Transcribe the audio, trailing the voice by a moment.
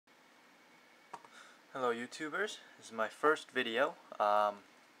Hello YouTubers, this is my first video.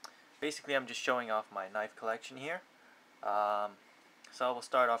 Basically I'm just showing off my knife collection here. So we'll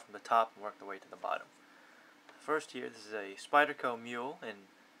start off from the top and work the way to the bottom. First here, this is a Spyderco Mule in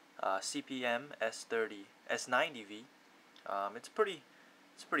CPM S90V. It's pretty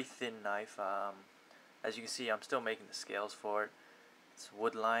thin knife. As you can see, I'm still making the scales for it. It's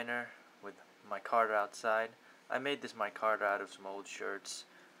wood liner with micarta outside. I made this micarta out of some old shirts.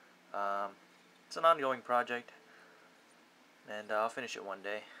 It's an ongoing project, and I'll finish it one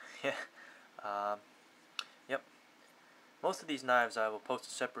day. Yeah. Yep. Most of these knives I will post a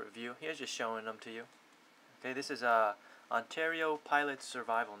separate review. Here's just showing them to you. Okay, this is a Ontario Pilot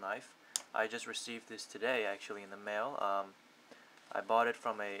Survival knife. I just received this today, actually, in the mail. I bought it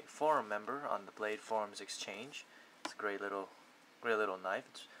from a forum member on the Blade Forums Exchange. It's a great little knife.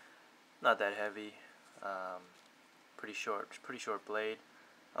 It's not that heavy. Pretty short blade.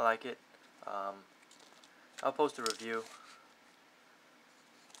 I like it. I'll post a review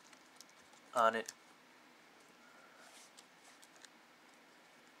on it.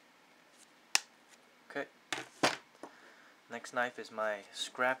 Okay. Next knife is my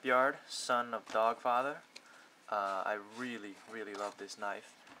Scrapyard Son of Dogfather. I really love this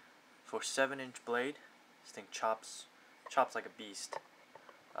knife. For 7-inch blade, this thing chops like a beast.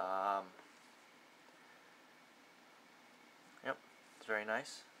 Yep, it's very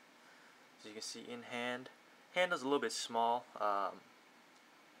nice. As you can see, in hand, handle's a little bit small,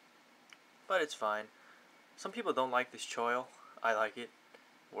 but it's fine. Some people don't like this choil. I like it.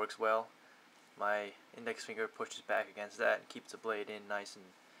 Works well. My index finger pushes back against that and keeps the blade in nice and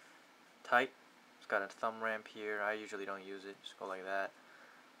tight. It's got a thumb ramp here. I usually don't use it. Just go like that.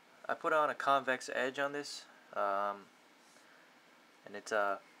 I put on a convex edge on this, and it's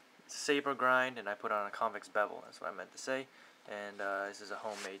a saber grind, and I put on a convex bevel. That's what I meant to say. And this is a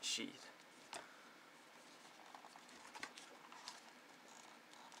homemade sheath.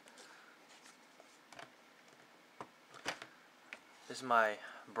 This is my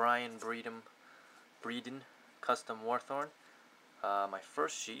Brian Breeden custom Warthorn. My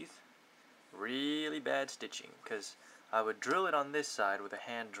first sheath, really bad stitching, because I would drill it on this side with a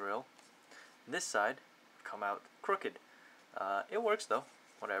hand drill. And this side come out crooked. It works though,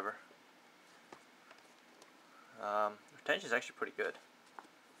 whatever. Retention is actually pretty good.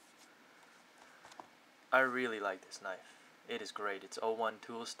 I really like this knife. It is great. It's 01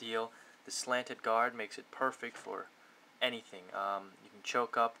 tool steel. The slanted guard makes it perfect for anything. You can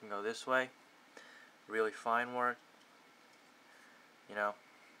choke up and go this way. Really fine work. You know,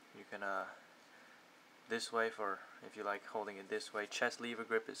 you can this way for if you like holding it this way. Chest lever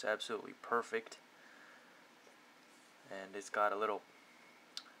grip is absolutely perfect, and it's got a little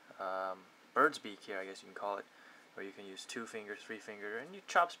bird's beak here, I guess you can call it, where you can use 2 fingers, 3 finger, and it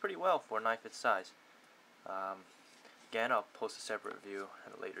chops pretty well for a knife its size. Again, I'll post a separate review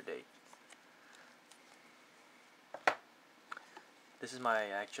at a later date. This is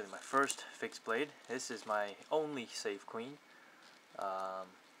actually my first fixed blade. This is my only Save Queen. Oh,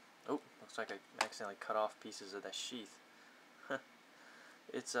 looks like I accidentally cut off pieces of that sheath.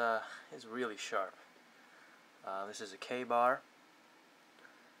 It's really sharp. This is a K-bar.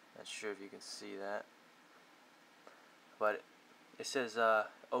 Not sure if you can see that, but it says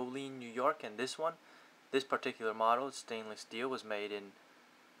Olean, New York, and this particular model, stainless steel, was made in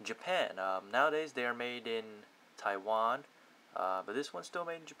Japan. Nowadays they are made in Taiwan. But this one's still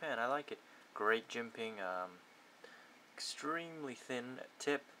made in Japan. I like it. Great jimping, extremely thin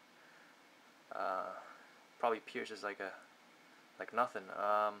tip. Probably pierces like nothing.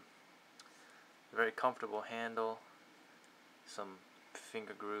 Very comfortable handle. Some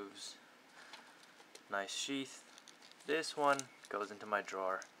finger grooves. Nice sheath. This one goes into my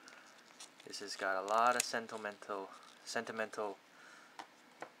drawer. This has got a lot of sentimental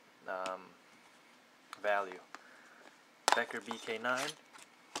value. Becker BK9.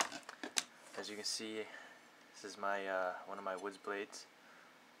 As you can see, this is my one of my woods blades.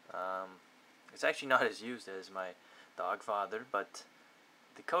 It's actually not as used as my Dogfather, but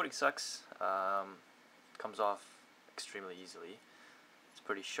the coating sucks. Comes off extremely easily. It's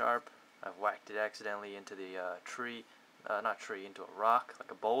pretty sharp. I've whacked it accidentally into the into a rock,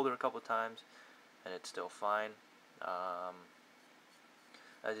 like a boulder, a couple times, and it's still fine. I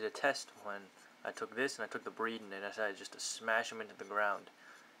did a test when I took this and I took the Breeden, and I decided just to smash them into the ground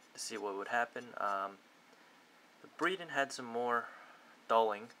to see what would happen. The Breeden had some more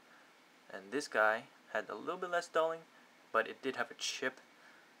dulling, and this guy had a little bit less dulling, but it did have a chip.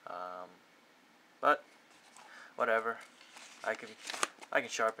 But whatever, I can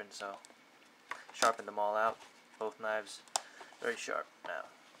sharpen, so sharpen them all out. Both knives very sharp. Now,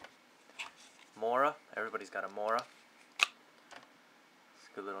 Mora. Everybody's got a Mora. It's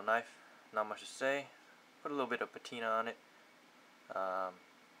a good little knife. Not much to say. Put a little bit of patina on it.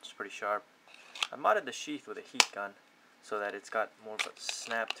 It's pretty sharp. I modded the sheath with a heat gun so that it's got more of a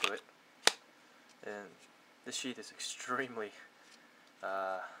snap to it. And this sheath is extremely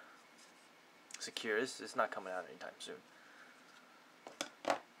secure. It's not coming out anytime soon.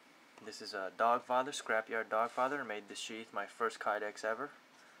 This is a Dogfather, Scrapyard Dogfather. Made this sheath, my first Kydex ever.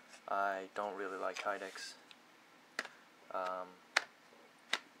 I don't really like Kydex.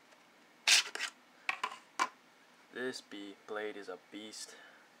 This blade is a beast.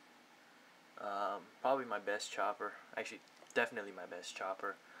 Probably my best chopper. Actually, definitely my best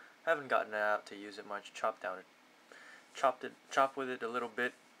chopper. Haven't gotten it out to use it much. Chopped with it a little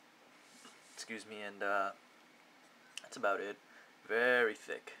bit. Excuse me, and that's about it. Very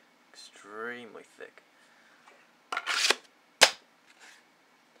thick, extremely thick.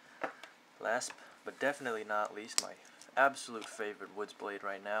 Last but definitely not least, my absolute favorite woods blade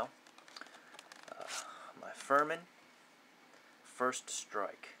right now. My Furman First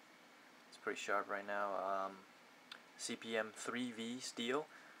Strike. It's pretty sharp right now. CPM 3V steel.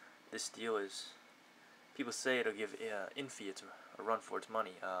 This steel is, people say it'll give Infi a run for its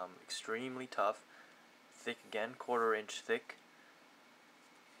money. Extremely tough, thick again, 1/4 inch thick.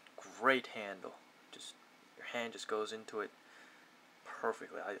 Great handle. Just your hand just goes into it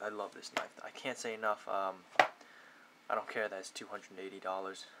perfectly. I love this knife. I can't say enough. I don't care that it's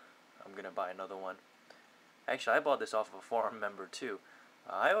 $280. I'm gonna buy another one. Actually, I bought this off of a forum member too.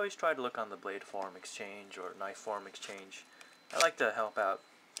 I always try to look on the Blade Forum Exchange or Knife Forum Exchange. I like to help out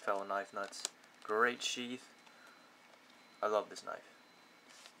fellow knife nuts. Great sheath. I love this knife.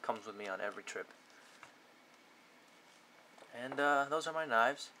 Comes with me on every trip. And those are my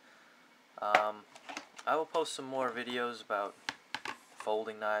knives. I will post some more videos about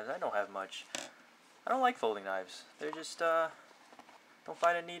folding knives. I don't have much. I don't like folding knives. They're just don't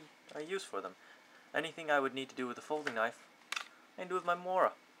find a use for them. Anything I would need to do with a folding knife, I can do with my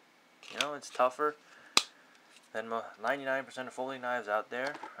Mora. You know, it's tougher than 99% of folding knives out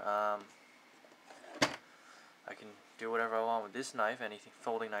there. I can do whatever I want with this knife. Anything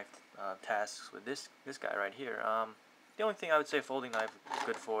folding knife tasks with this guy right here. The only thing I would say folding knife is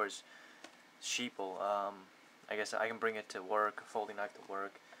good for is sheeple. I guess I can bring it to work, folding knife to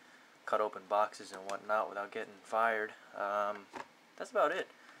work, cut open boxes and whatnot without getting fired. That's about it.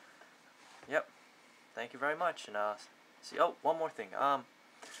 Yep. Thank you very much. And see. Oh, one more thing.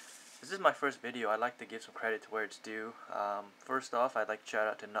 This is my first video. I'd like to give some credit to where it's due. First off, I'd like to shout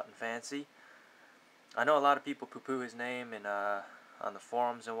out to Nut and Fancy. I know a lot of people poo-poo his name and on the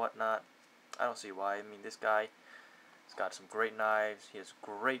forums and whatnot. I don't see why. I mean, this guy has got some great knives. He has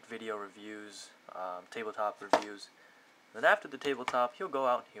great video reviews, tabletop reviews. Then after the tabletop, he'll go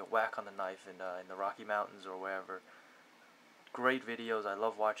out and he'll whack on the knife in the Rocky Mountains or wherever. Great videos. I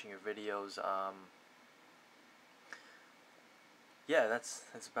love watching your videos. Yeah, that's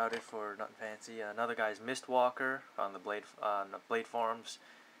about it for Nut and Fancy. Another guy's Mistwalker on the Blade forums.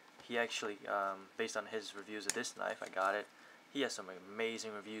 He actually, based on his reviews of this knife, I got it. He has some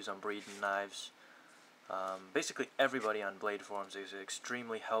amazing reviews on breeding knives. Basically, everybody on Blade forums is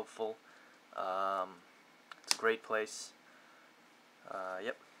extremely helpful. It's a great place.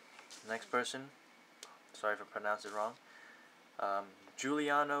 Yep. Next person. Sorry if I pronounced it wrong.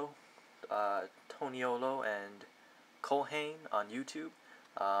 Giuliano Toniolo and Colhane on YouTube.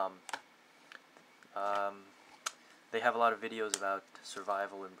 They have a lot of videos about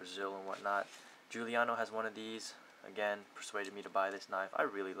survival in Brazil and whatnot. Giuliano has one of these. Again, persuaded me to buy this knife. I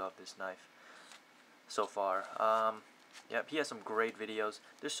really love this knife so far. Yep, he has some great videos.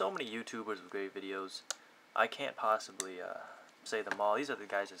 There's so many YouTubers with great videos. I can't possibly say them all. These are the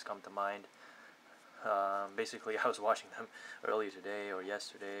guys that come to mind. Basically, I was watching them earlier today or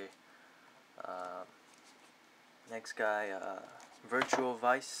yesterday. Next guy, Virtual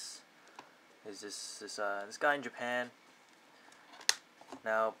Vice, is this guy in Japan.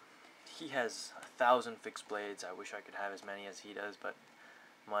 Now, he has 1,000 fixed blades. I wish I could have as many as he does, but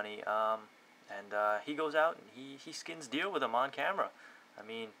money. And he goes out and he skins deer with them on camera. I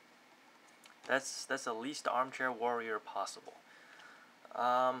mean, that's the least armchair warrior possible.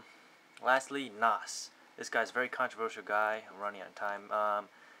 Lastly, Nas. This guy's a very controversial guy. I'm running out of time.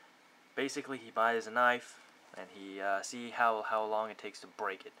 Basically, he buys a knife and he see how long it takes to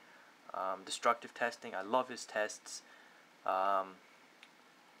break it. Destructive testing. I love his tests.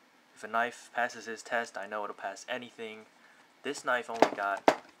 If a knife passes his test, I know it'll pass anything. This knife only got,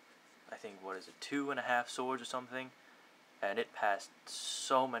 I think, what is it, 2.5 swords or something, and it passed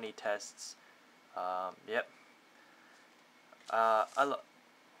so many tests. Yep.